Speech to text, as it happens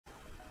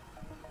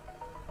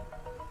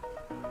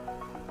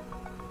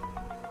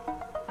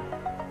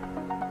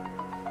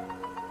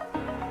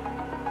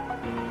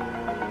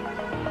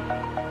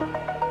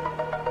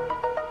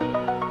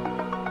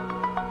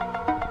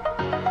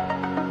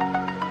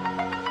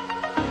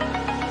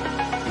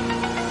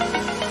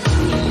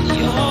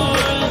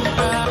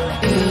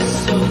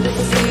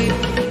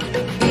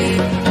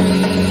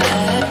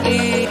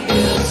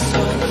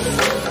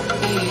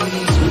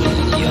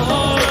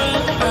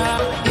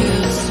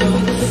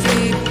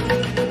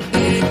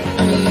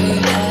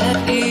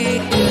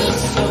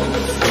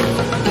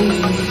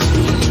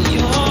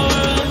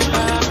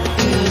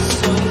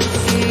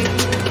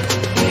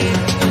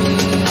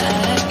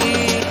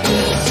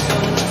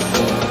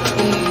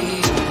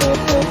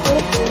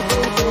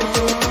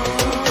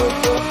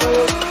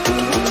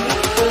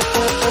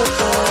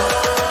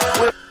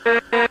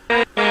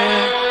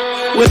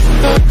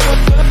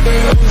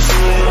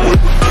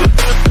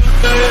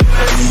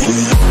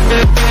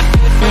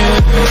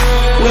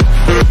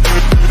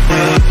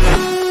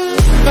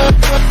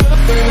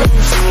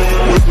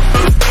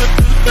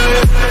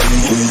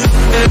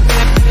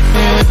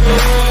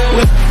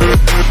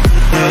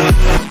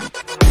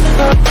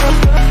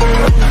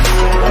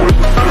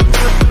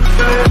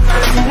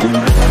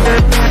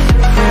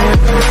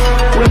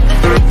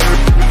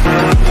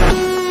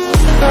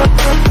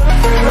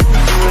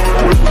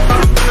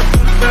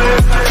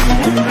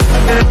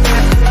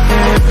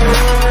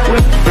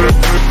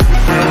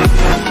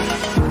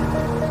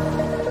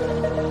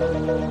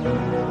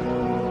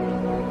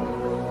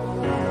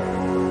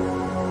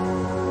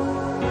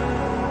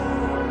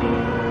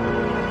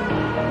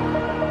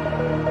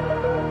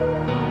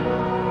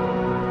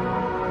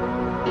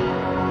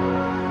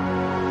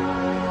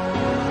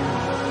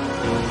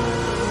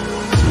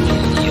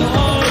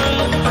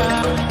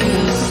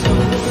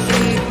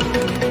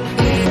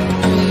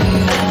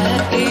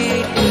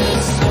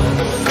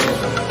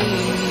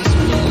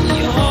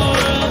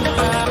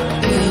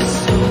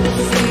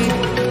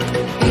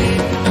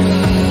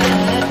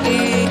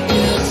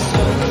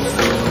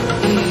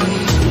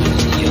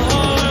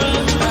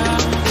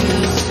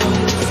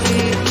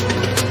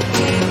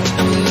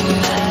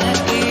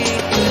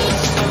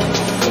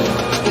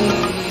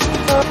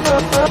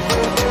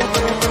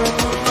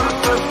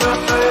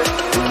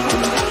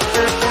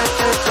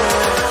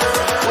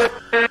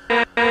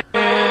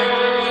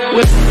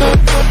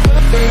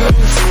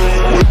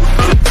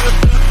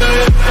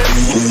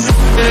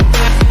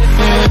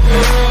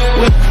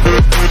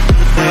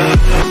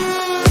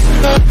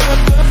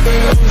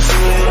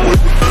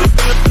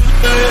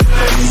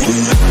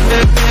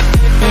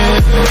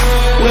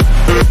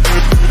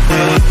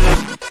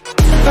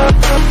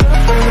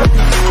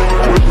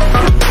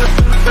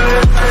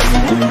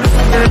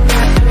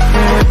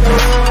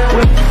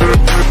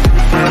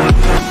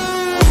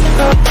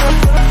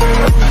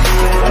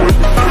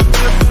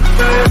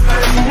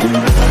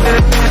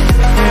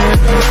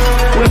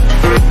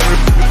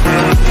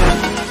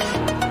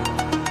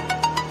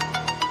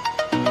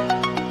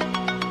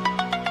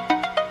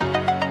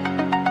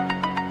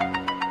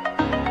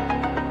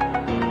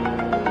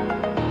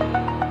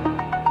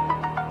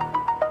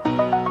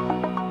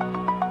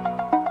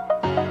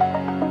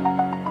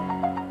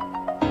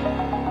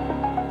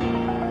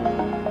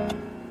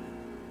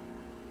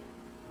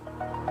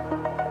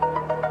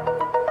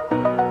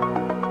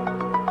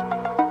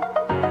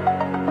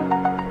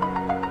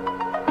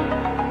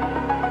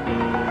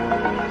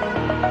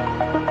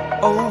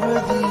Over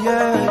the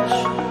edge,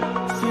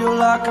 feel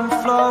like I'm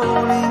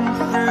floating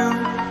through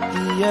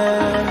the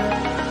air.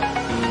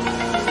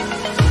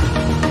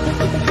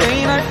 The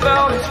pain I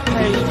felt is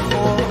paid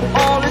for,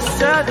 all is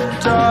said and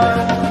done.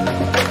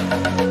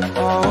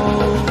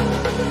 Oh,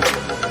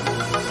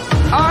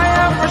 I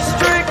am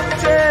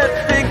restricted,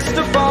 fixed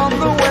upon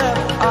the web.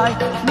 I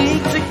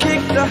need to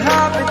kick the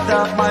habit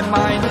that my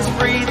mind is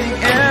breathing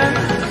in.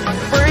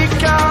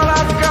 Break out,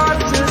 I've got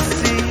to see.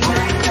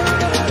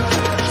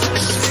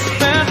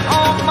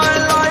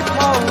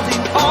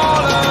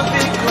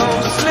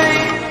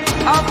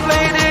 I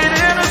played it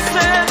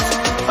innocent,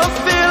 a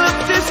feel of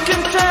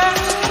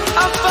discontent.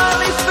 I'm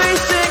finally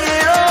facing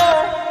it all,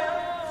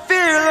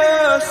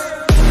 fearless.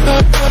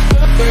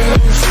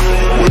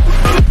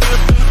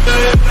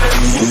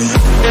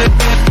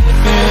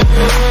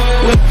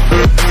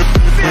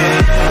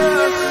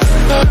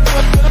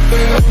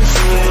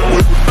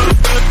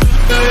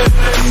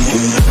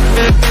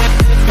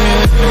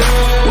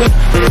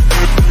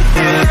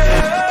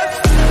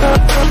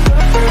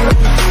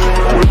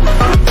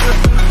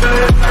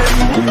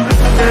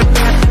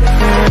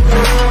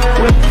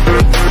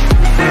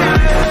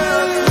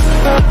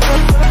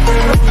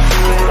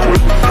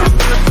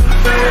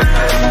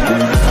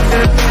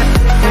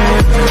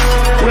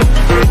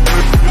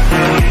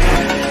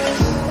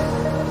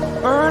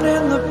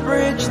 Burning the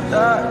bridge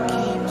that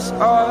keeps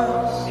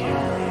us.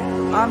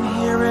 I'm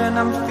here and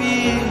I'm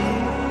fearless.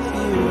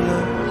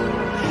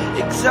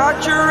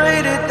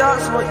 Exaggerated,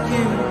 that's what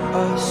you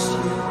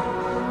assume.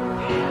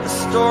 The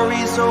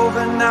story's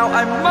over now,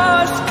 I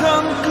must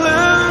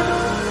conclude.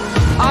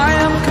 I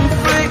am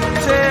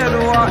conflicted,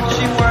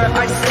 watching where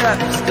I step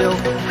still,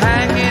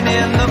 hanging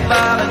in the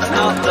balance.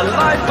 Not the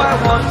life I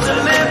want to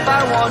live,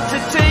 I want to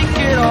take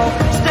it all.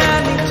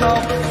 Standing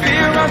tall,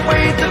 fear I've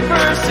weighed the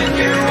person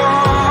you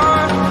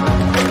are.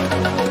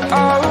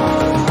 Oh,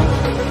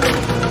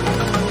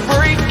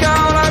 break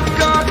out, I've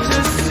got to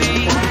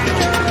see.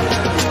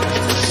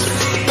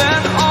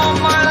 Spent all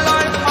my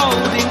life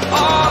holding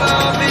all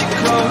of it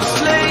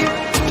closely.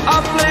 I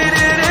played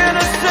it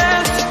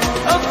innocent,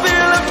 a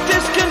feel of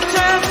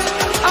discontent.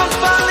 I'm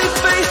finally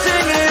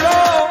facing it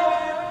all,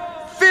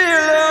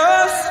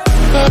 fearless.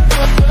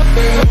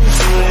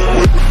 Fearless.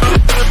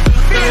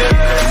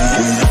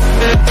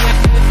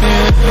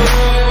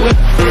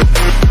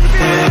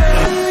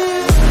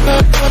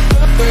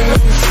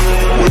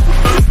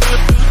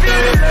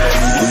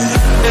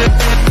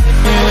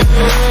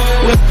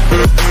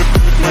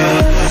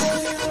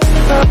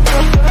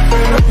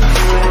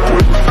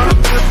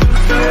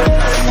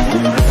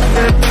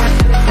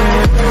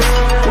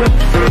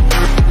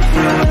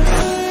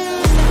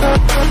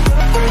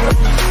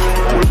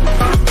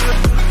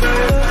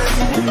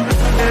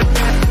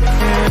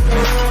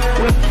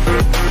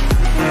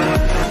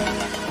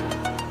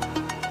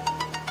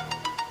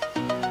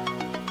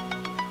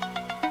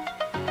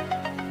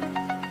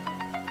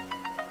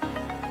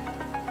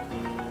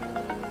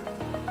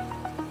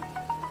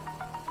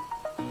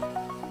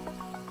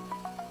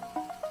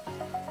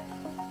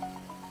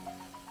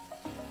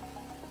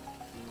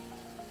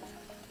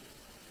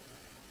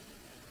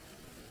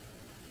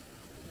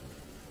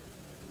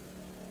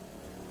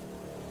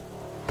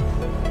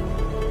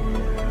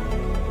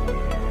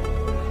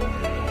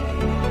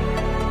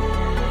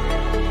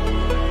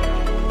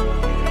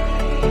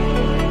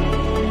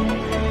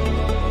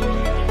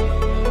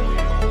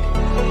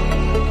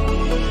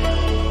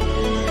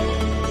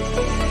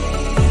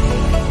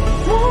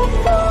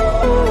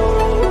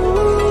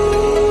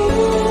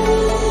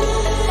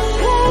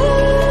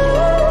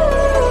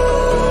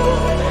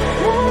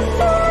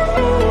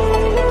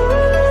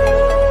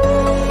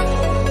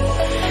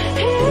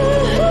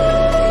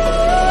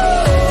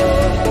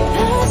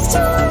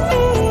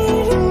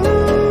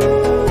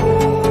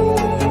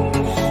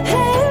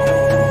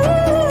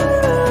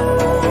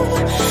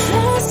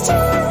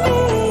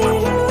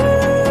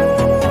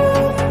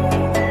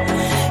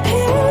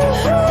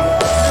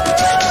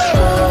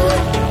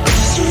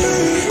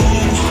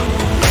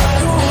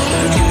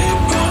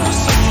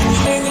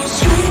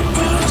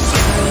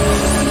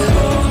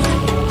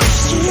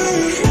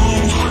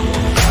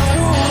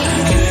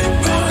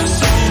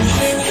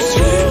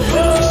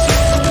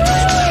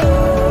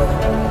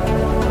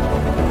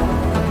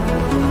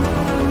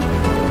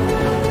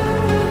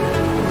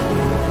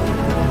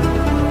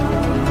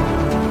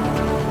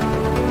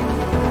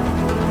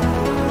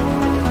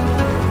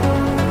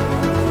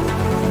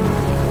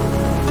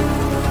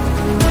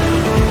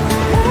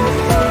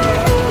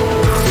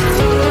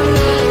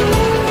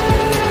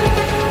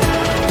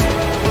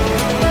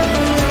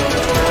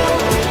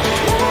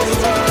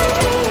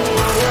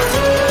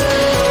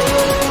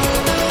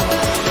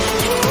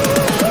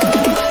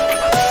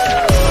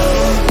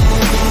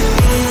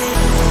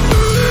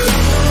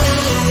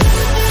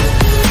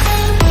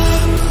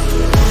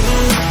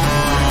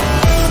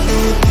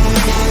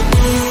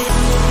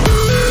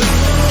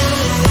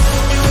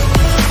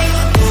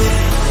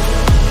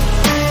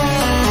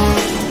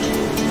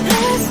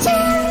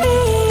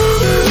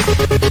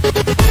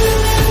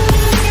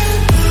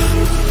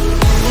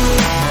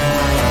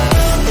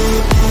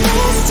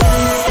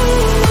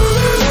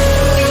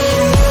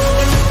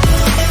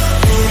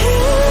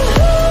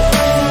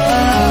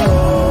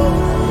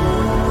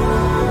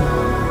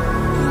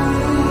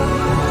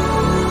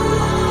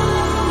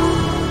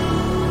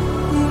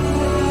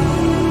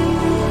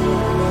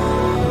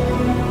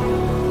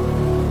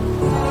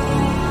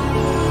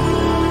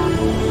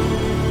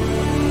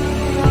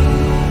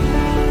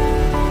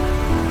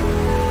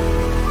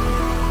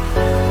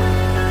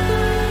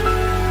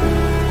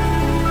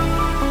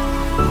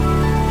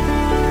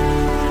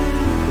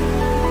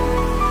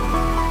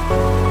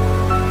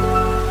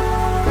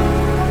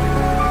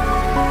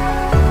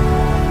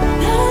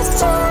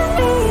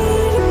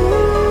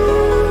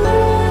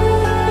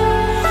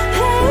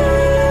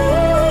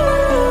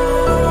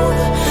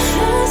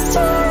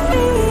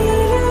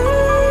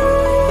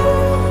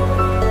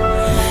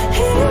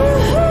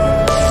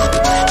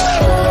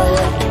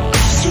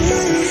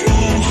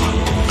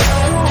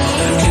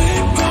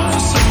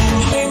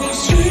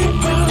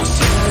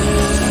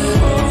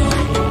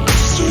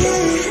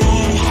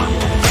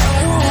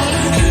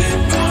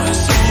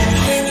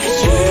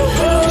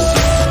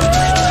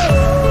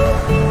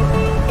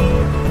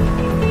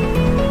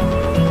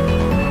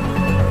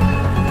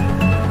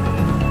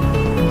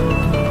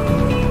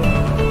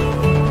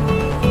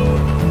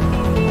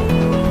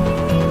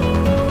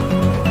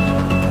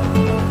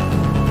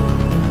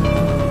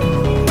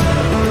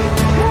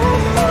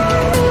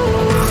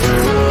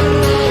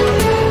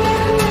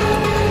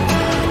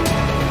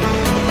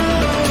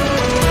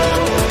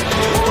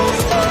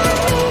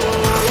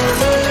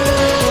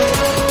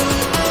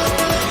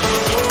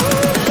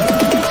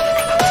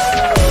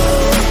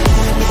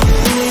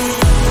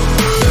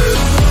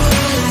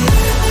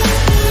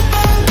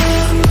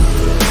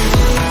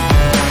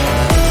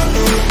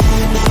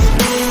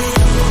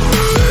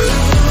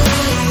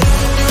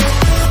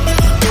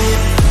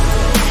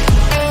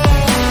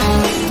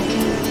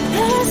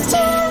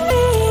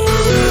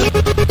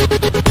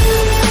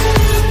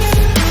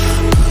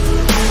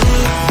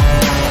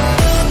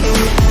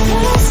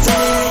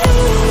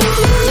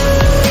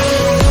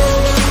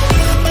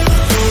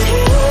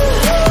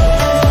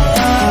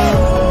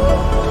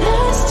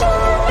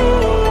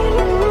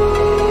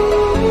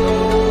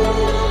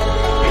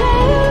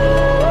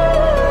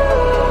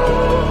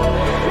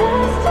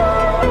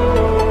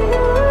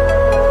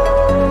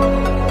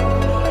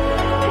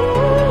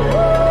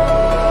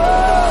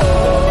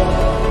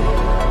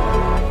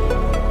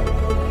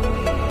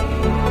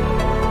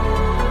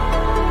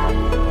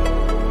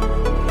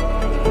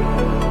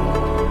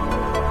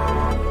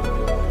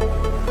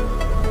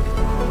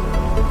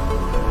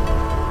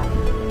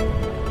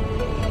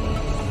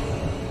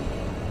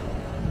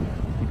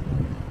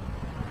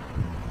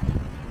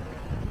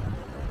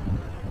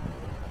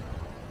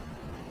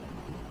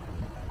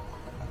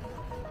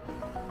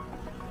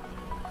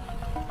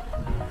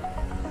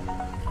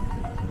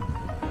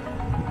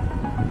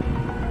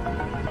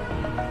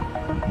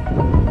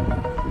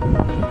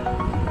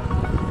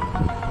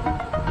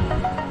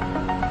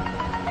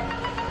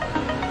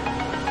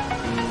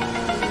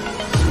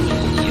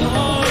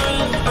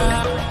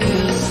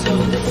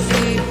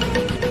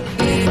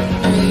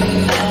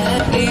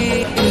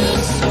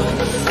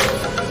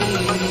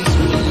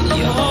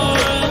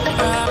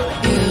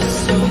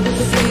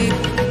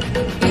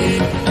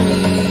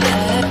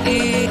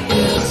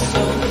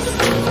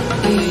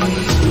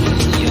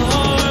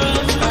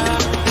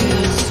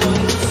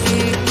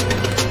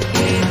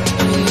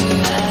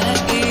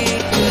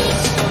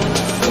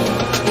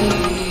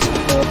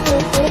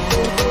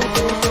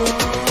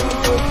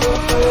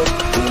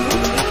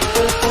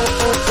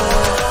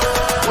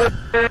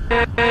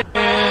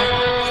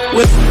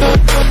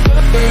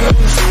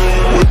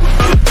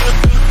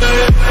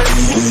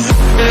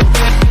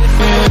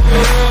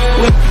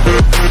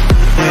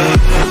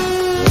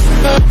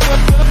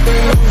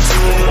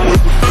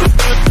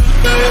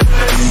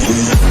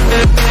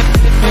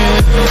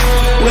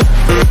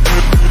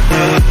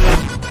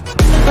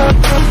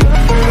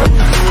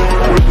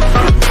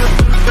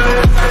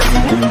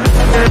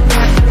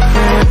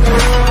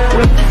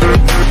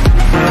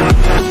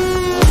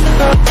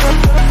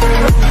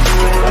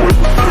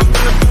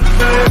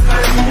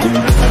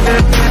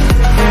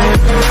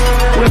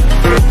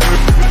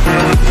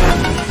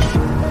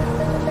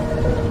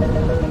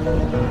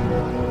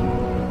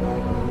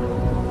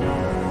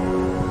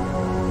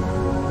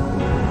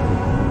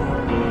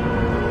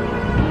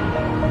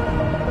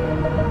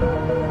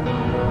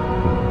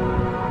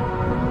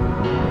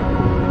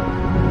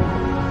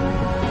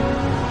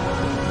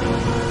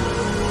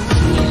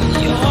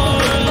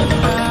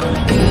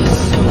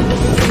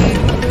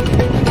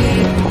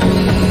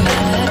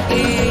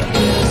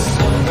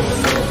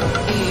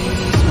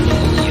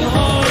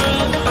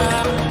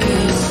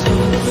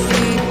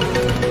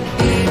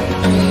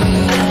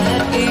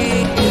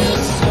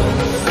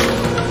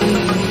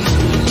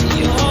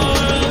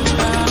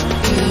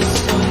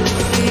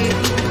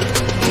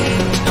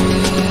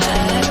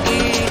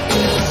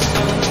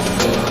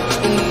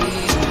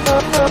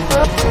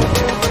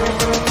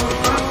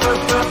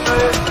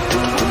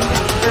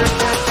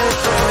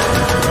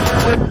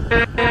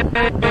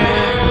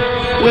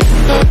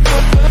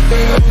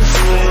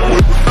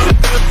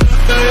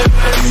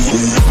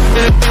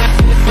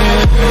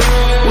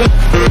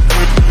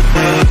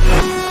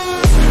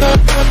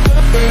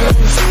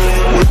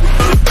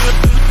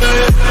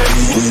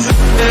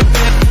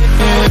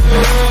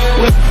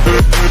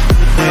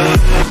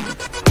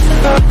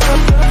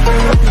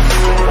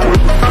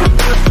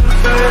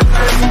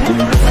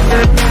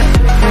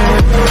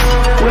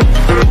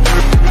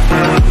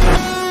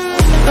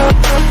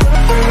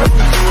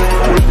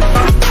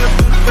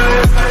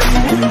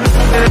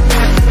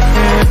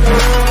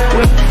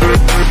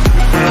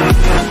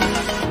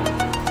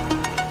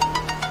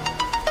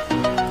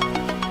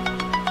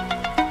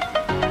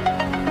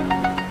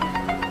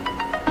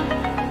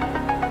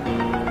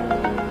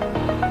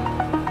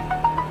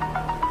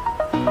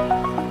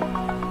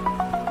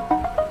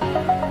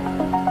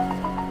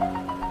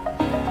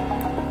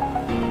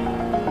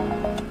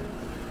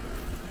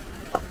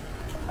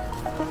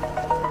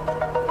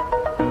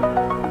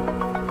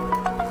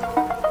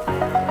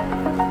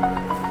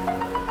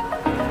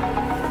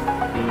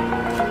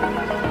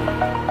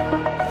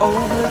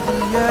 Over the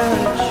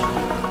edge,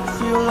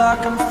 feel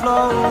like I'm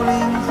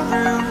floating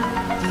through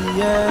the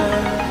air.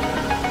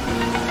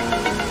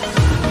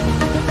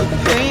 The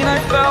pain I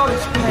felt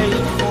is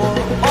paid for,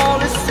 all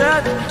is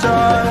said and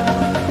done.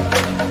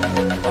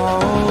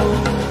 Oh,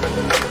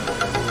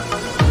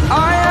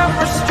 I am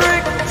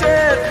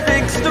restricted,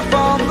 fixed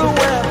upon the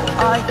web.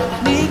 I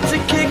need to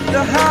kick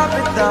the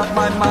habit that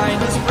my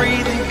mind is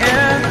breathing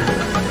in.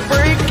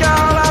 Break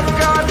out, I've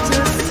got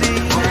to see.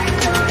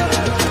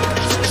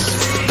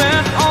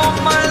 Spent all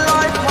my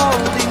life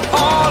holding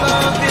all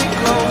of it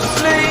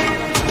closely.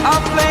 I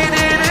played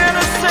it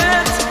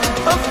innocent,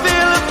 a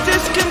feel of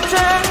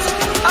discontent.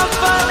 I'm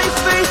finally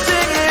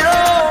facing it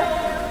all,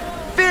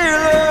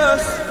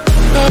 fearless.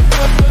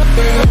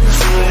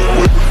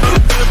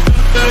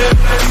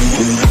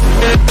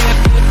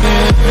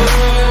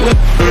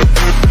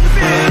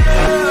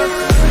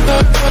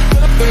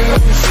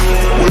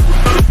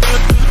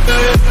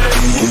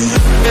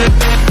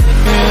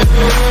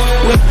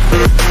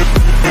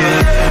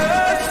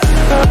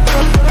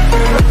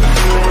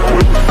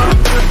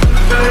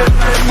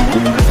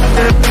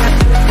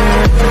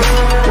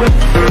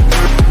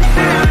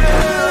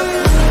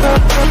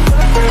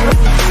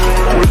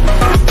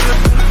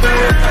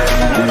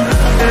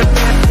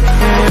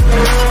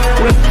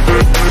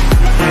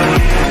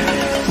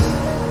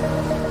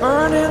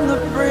 Burning the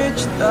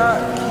bridge that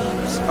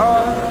keeps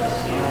us.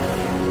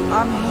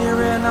 I'm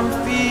here and I'm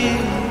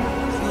feeling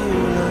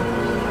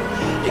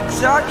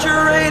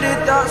exaggerated,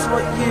 that's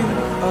what you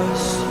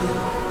assume.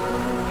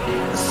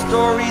 The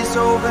story's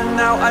over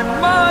now, I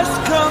must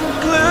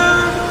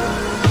conclude.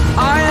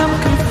 I am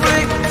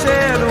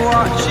conflicted,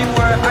 watching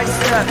where I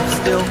step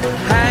still,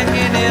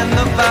 hanging in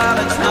the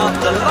balance. Not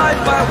the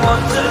life I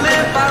want to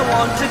live, I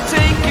want to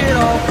take it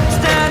all.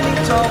 Standing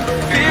tall,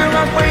 fear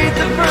I've weighed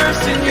the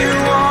person you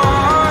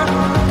are.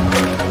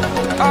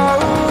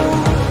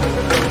 Oh,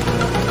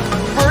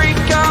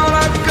 break out,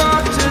 I've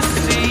got to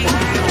see.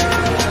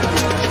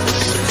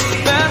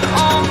 Spent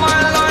all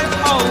my life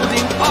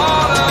holding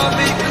all of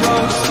it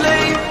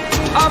closely.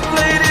 I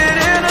played it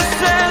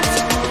innocent,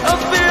 a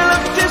feel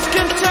of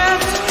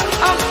discontent.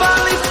 I'm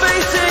finally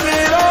facing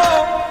it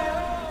all,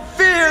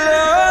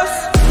 fearless.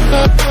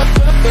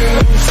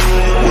 Fearless.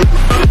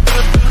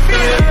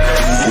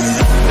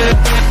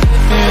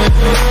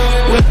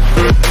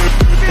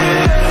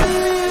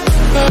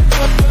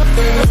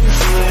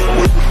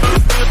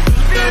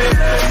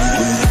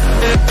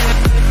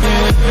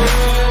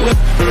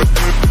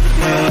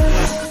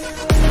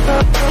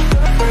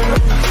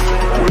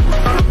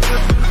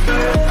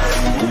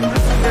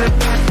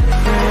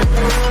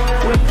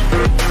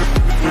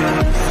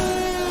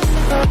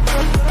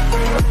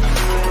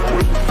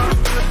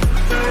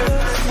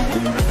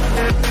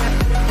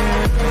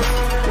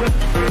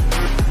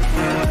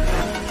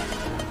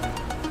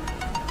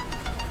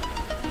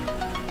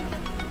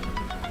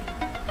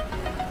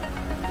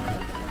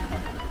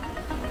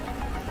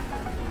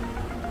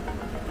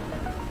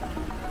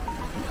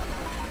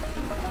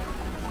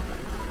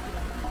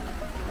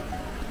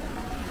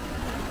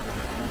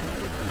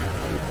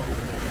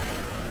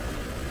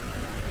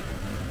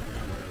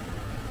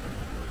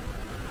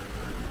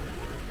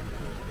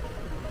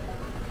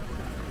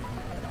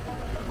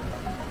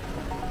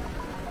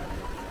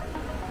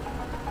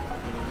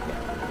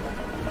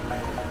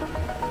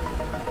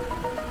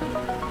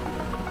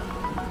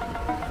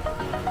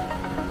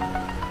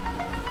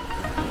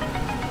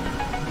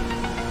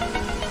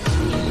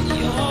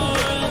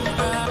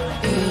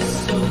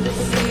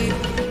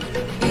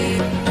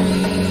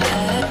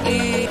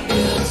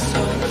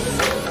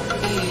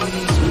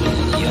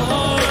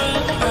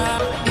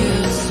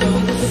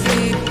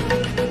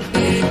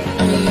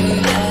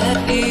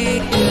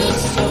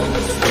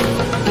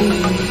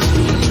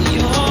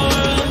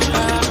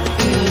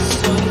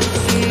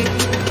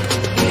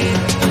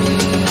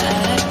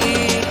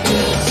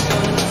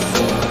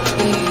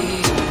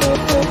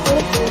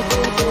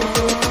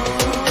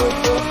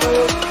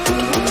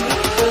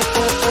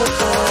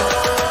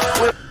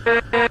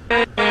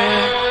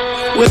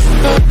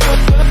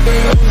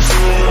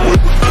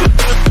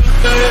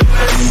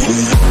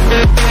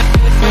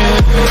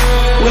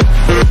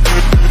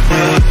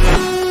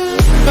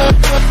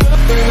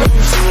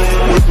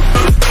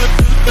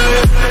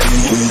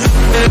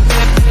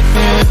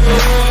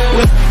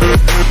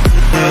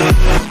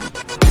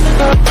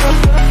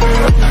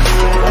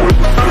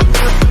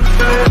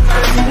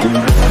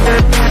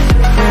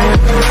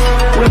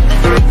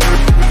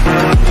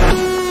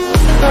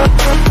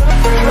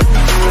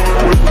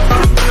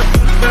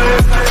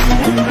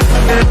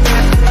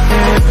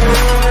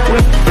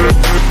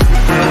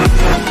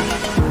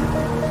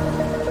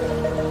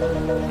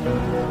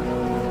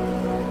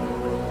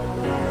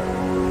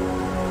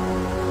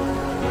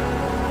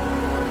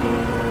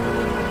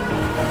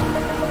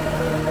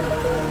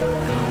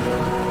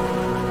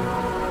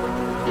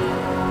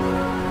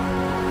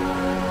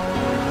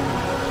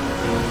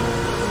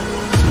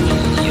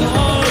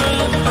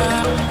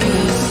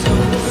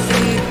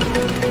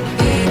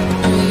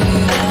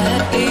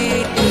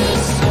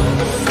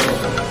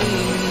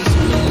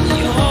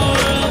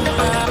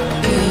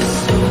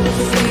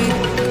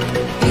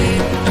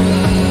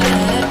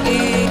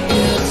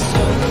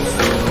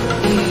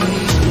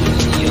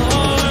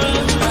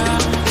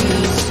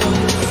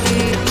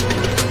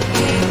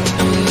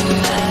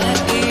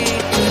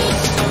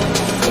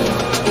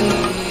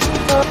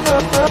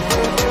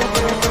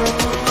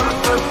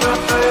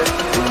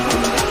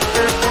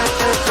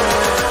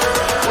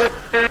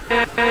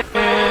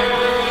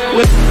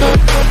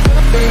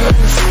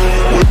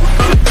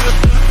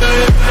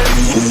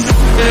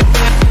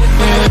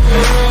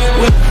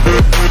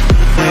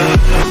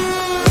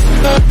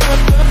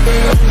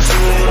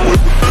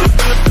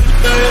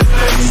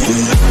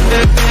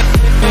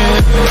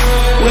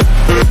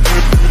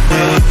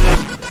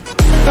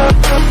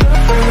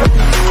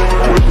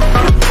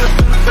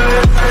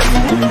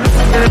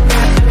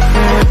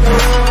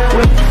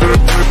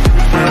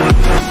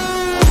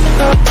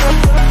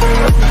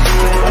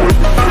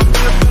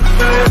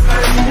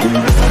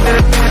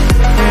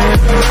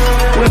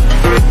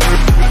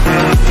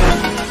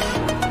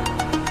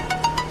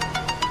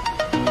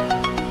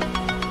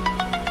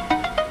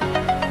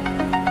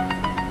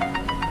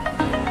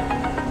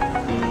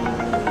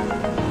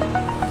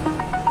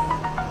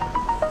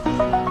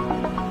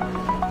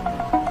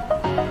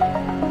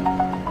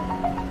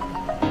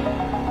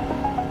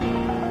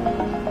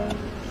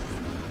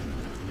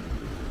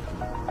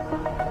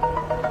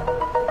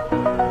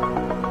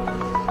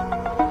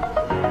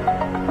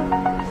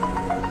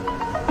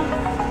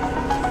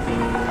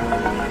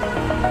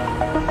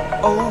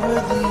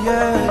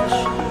 edge,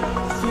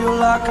 feel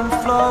like I'm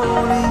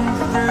floating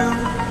through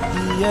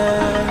the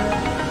air.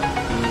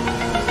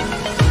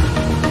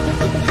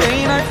 The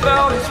pain I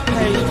felt is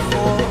paid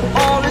for,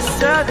 all is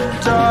said and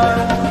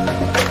done.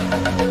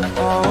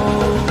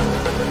 Oh,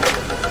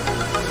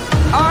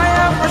 I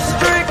am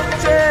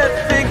restricted,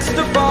 fixed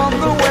upon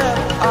the web.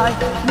 I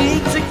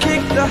need to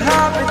kick the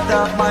habit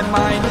that my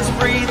mind is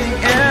breathing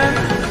in.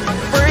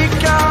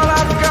 Break out,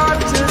 I've got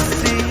to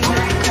see.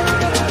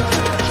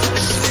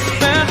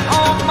 Spent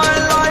all my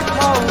life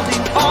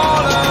holding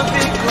all of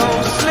it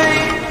closely.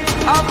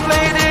 I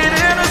played it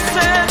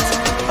innocent,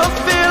 a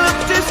feel of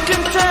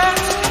discontent.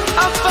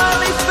 I'm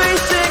finally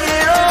facing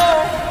it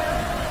all,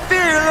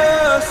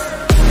 fearless.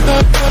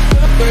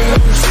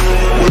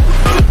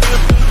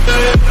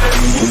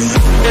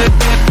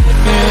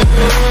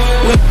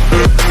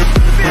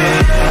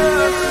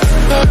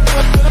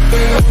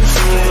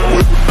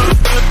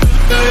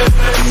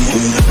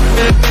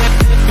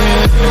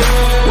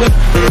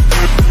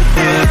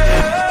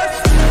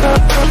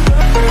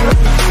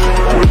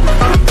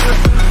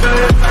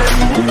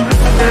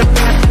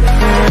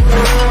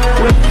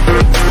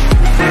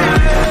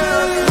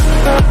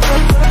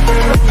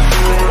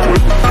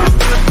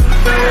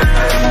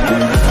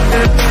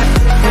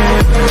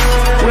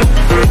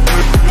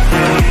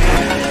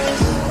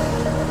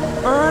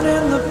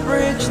 Burning the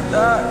bridge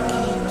that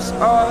keeps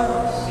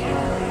us.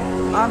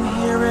 I'm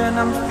here and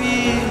I'm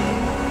feeling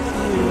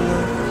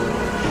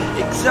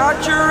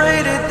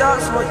exaggerated,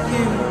 that's what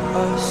you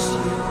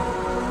assume.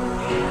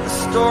 The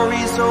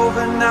story's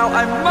over now,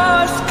 I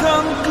must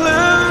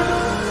conclude.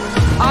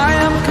 I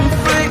am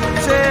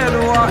conflicted,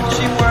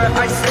 watching where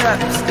I step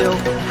still,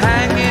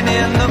 hanging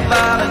in the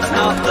balance.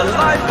 Not the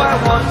life I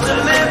want to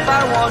live,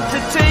 I want to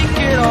take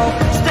it all.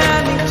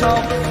 Standing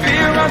tall,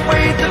 fear I've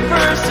weighed the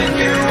person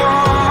you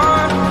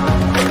are.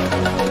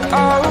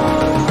 Oh,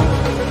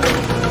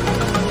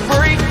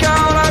 break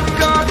out, I've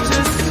got to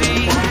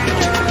see.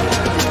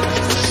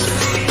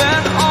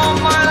 Spent all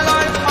my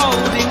life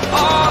holding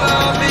all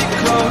of it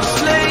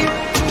closely.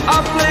 I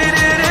played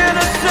it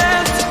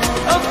innocent,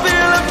 a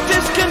feel of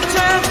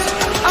discontent.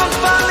 I'm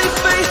finally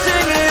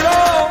facing it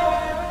all,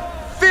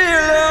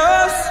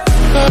 fearless.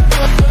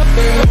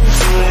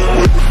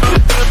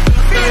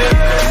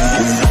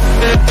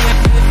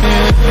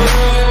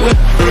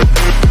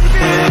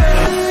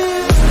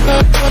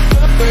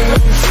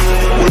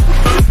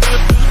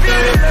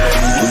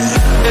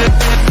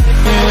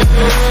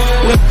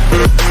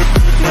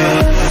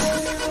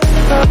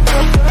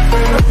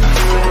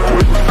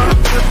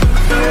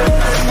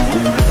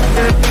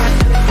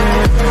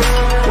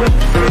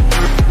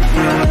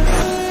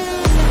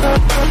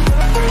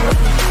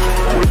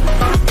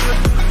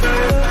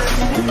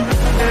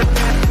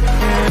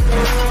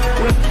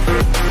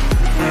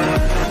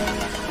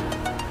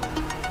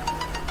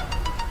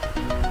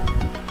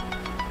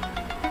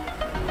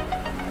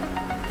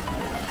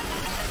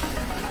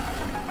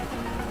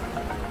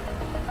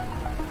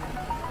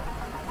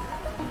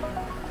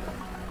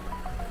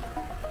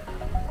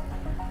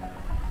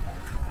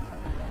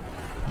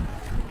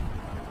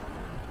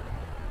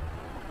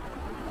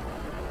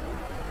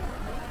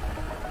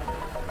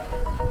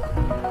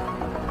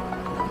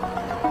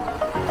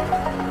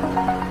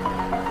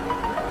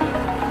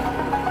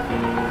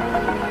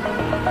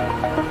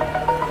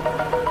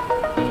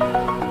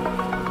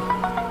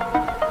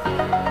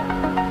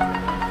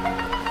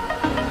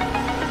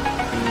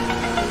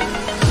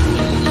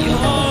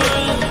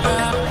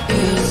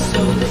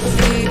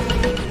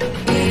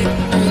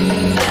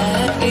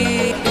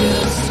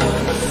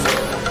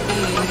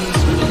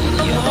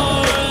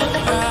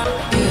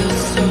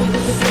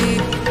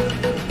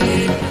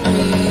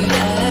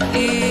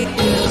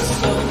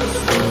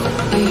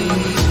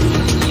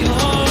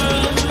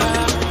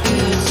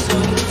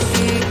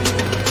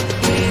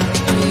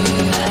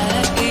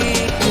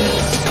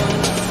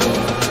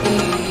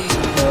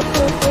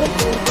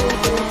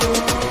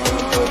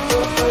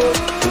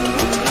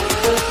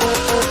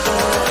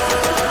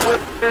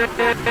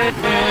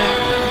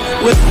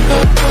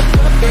 with